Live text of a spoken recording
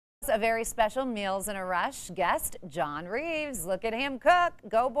a very special Meals in a Rush guest, John Reeves. Look at him cook.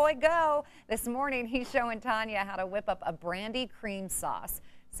 Go, boy, go. This morning, he's showing Tanya how to whip up a brandy cream sauce.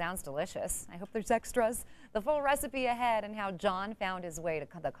 Sounds delicious. I hope there's extras. The full recipe ahead and how John found his way to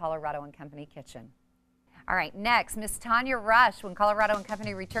the Colorado & Company kitchen. All right, next, Miss Tanya Rush. When Colorado &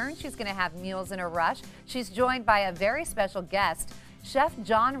 Company returns, she's going to have Meals in a Rush. She's joined by a very special guest, Chef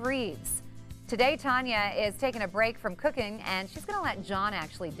John Reeves. Today, Tanya is taking a break from cooking, and she's going to let John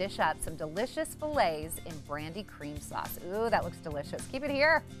actually dish up some delicious fillets in brandy cream sauce. Ooh, that looks delicious. Keep it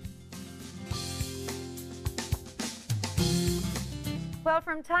here. Well,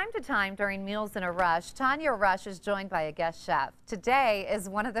 from time to time during Meals in a Rush, Tanya Rush is joined by a guest chef. Today is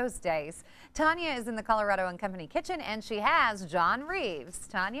one of those days. Tanya is in the Colorado & Company kitchen, and she has John Reeves.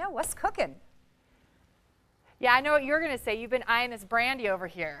 Tanya, what's cooking? Yeah, I know what you're going to say. You've been eyeing this brandy over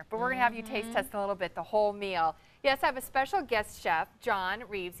here, but we're going to have you taste test a little bit the whole meal. Yes, I have a special guest chef, John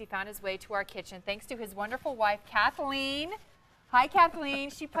Reeves. He found his way to our kitchen thanks to his wonderful wife, Kathleen. Hi,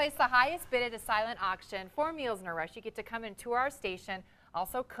 Kathleen. She placed the highest bid at a silent auction for Meals in a Rush. You get to come into our station,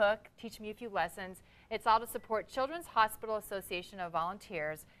 also cook, teach me a few lessons. It's all to support Children's Hospital Association of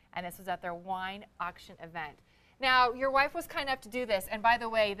Volunteers, and this was at their wine auction event. Now, your wife was kind enough to do this, and by the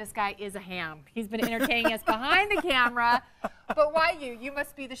way, this guy is a ham. He's been entertaining us behind the camera, but why you? You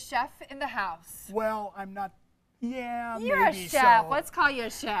must be the chef in the house. Well, I'm not, yeah, You're maybe a chef. so. Let's call you a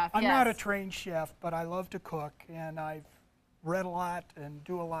chef. I'm yes. not a trained chef, but I love to cook, and I've read a lot and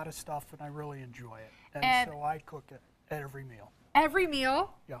do a lot of stuff, and I really enjoy it. And so I cook it at every meal. Every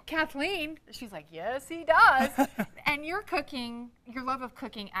meal? Yeah. Kathleen, she's like, yes, he does. And your cooking, your love of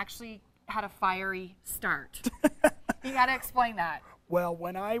cooking actually had a fiery start. You got to explain that. Well,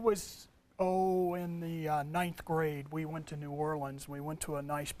 when I was, in the 9th grade, we went to New Orleans. We went to a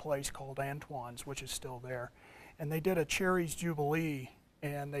nice place called Antoine's, which is still there. And they did a Cherries Jubilee,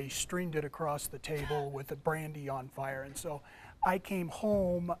 and they streamed it across the table with the brandy on fire. And so I came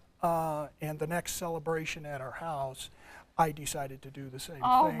home, and the next celebration at our house, I decided to do the same thing.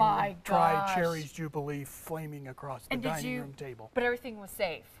 Oh my gosh. Try Cherries Jubilee flaming across the dining room table. But everything was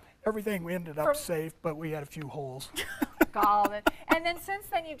safe. Everything ended up safe, but we had a few holes. Got it. And then since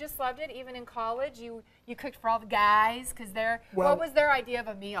then, you've just loved it. Even in college, you cooked for all the guys because what was their idea of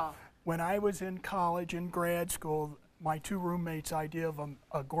a meal? When I was in college, in grad school, my two roommates' idea of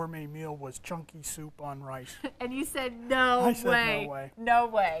a gourmet meal was chunky soup on rice. And you said, no way. I said, no way. No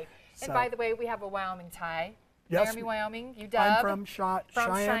way. And So, by the way, we have a Wyoming tie. yes, Laramie, Wyoming, UW. I'm from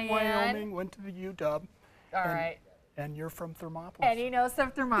Cheyenne, Wyoming, went to the UW. All right. And you're from Thermopolis. And he knows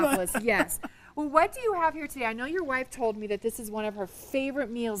some Thermopolis, yes. Well, what do you have here today? I know your wife told me that this is one of her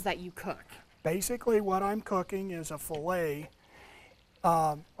favorite meals that you cook. Basically, what I'm cooking is a fillet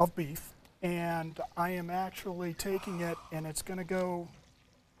of beef, and I am actually taking it, and it's going to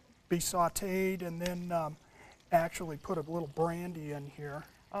be sautéed, and then actually put a little brandy in here.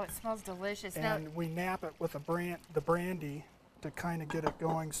 Oh, it smells delicious. And we nap it with the brandy to kind of get it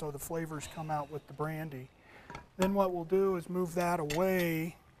going so the flavors come out with the brandy. Then what we'll do is move that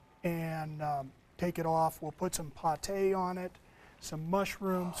away and take it off. We'll put some pate on it, some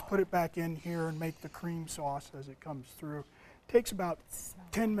mushrooms, put it back in here and make the cream sauce as it comes through. Takes about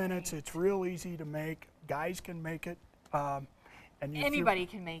 10 minutes. It's real easy to make. Guys can make it. And anybody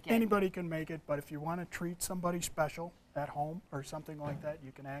can make it. Anybody can make it, but if you want to treat somebody special at home or something like that,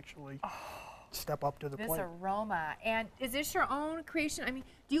 you can actually step up to the plate. This aroma. And is this your own creation? I mean,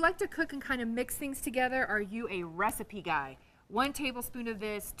 do you like to cook and kind of mix things together? Or are you a recipe guy? 1 tablespoon of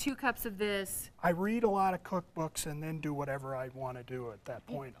this, 2 cups of this. I read a lot of cookbooks and then do whatever I want to do at that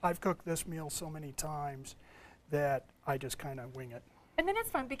point. I've cooked this meal so many times that I just kind of wing it. And then it's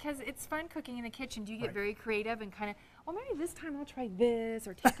fun because it's fun cooking in the kitchen. Do you get very creative and kind of, well, maybe this time I'll try this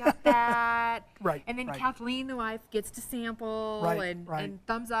or take out that. Right. And then Kathleen, the wife, gets to sample and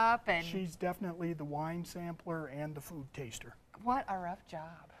thumbs up. And she's definitely the wine sampler and the food taster. What a rough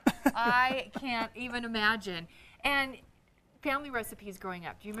job. I can't even imagine. And family recipes growing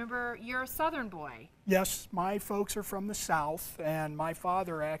up. Do you remember, you're a Southern boy? Yes, my folks are from the South, and my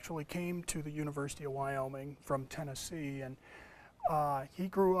father actually came to the University of Wyoming from Tennessee, and he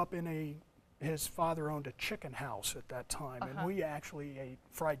grew up in his father owned a chicken house at that time, and we actually ate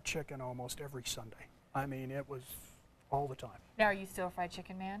fried chicken almost every Sunday. I mean, it was all the time. Now, are you still a fried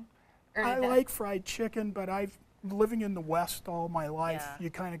chicken man? I like fried chicken, but I've living in the West all my life. You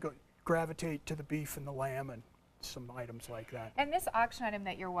kind of gravitate to the beef and the lamb and some items like that. And this auction item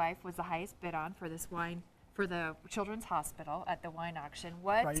that your wife was the highest bid on for this wine, for the Children's Hospital at the wine auction,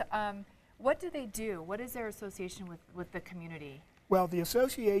 what do they do? What is their association with the community? Well, the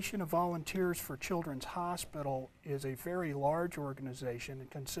Association of Volunteers for Children's Hospital is a very large organization.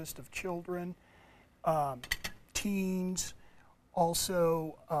 It consists of children, teens,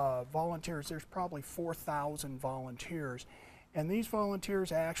 also volunteers. There's probably 4,000 volunteers. And these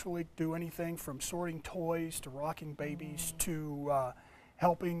volunteers actually do anything from sorting toys to rocking babies to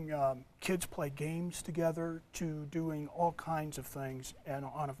helping kids play games together to doing all kinds of things and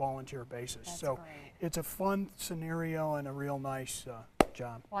on a volunteer basis. That's so great. it's a fun scenario and a real nice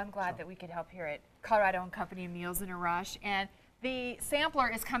job. Well, I'm glad that we could help here at Colorado and Company Meals in a Rush. And the sampler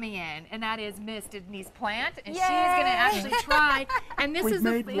is coming in, and that is Miss Denise Plant, and she's going to actually try. And this is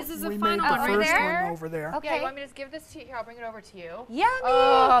the we final made one the right first there. one over there. Okay. Yeah, you want me to give this to you? Here, I'll bring it over to you. Yummy.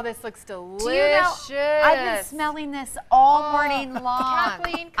 Oh, this looks delicious. Do you know, I've been smelling this all morning long.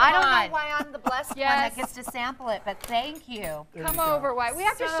 Kathleen, come I don't on. know why I'm the blessed one Yes. that gets to sample it, but thank you. There Come you go. over, wife. We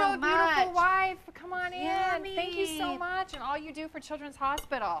have to So show a beautiful much. wife. Come on in. Thank you so Yummy. much, and all you do for Children's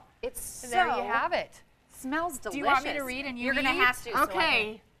Hospital. It's And there you have it. Smells delicious. Do you want me to read and You're going to eat? have to. so I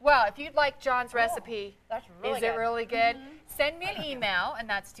Okay. Well, if you'd like John's recipe, that's really is good. it really good? Send me an email, and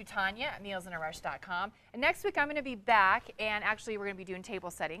that's to Tanya@mealsinarush.com. And next week I'm going to be back, and actually we're going to be doing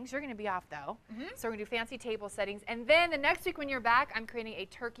table settings. You're going to be off though, so we're going to do fancy table settings. And then the next week when you're back, I'm creating a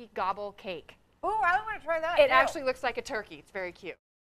turkey gobble cake. Oh, I want to try that. It too. actually looks like a turkey. It's very cute.